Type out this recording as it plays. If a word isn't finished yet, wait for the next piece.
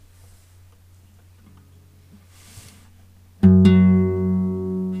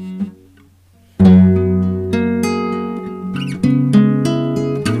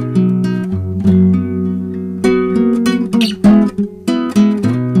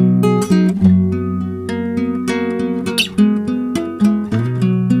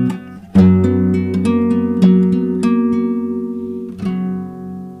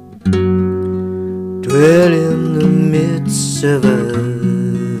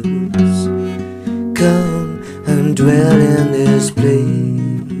Come and dwell in this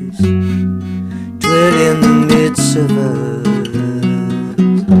place, dwell in the midst of us.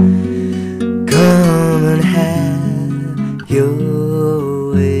 Come and have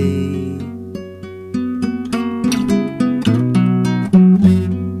your way.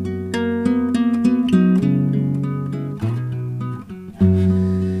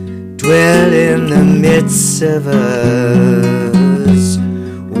 Dwell in the midst of us.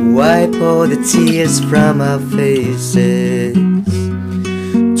 Wipe all the tears from our faces.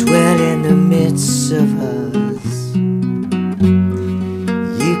 Dwell in the midst of us.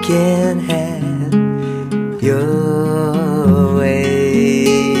 You can have your way.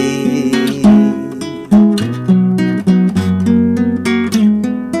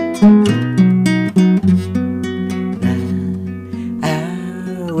 I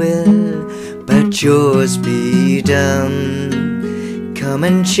will, but yours be done. Come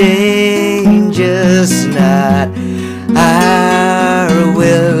and change us not. Our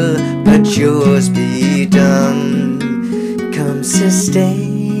will, but yours be done. Come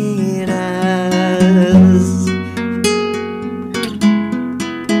sustain us.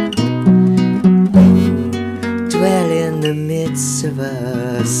 Dwell in the midst of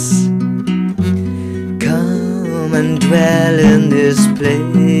us. Come and dwell in this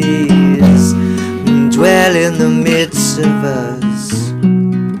place. Dwell in the midst of us.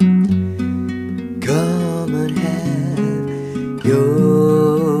 Come and have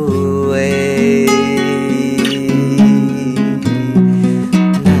your way.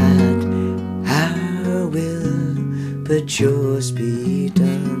 Not our will, but yours be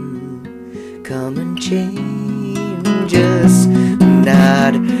done. Come and change us.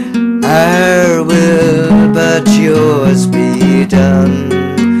 Not our will, but yours be done.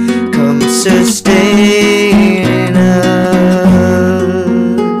 Come sustain us.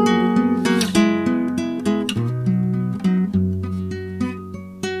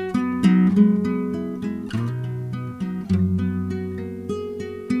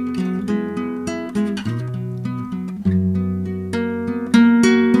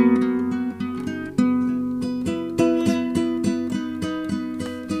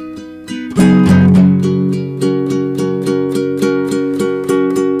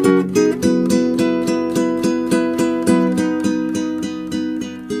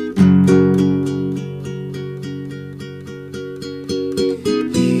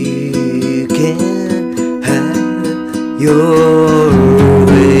 Your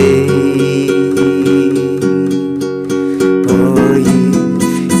way, oh,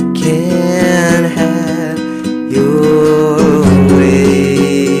 you can have your way.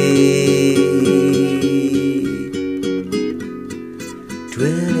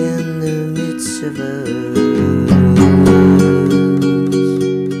 Dwell in the midst of us.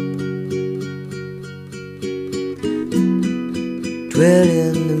 Dwell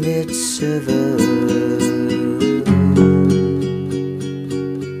in the midst of us.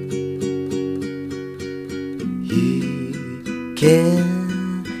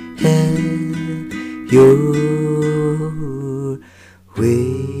 Can have your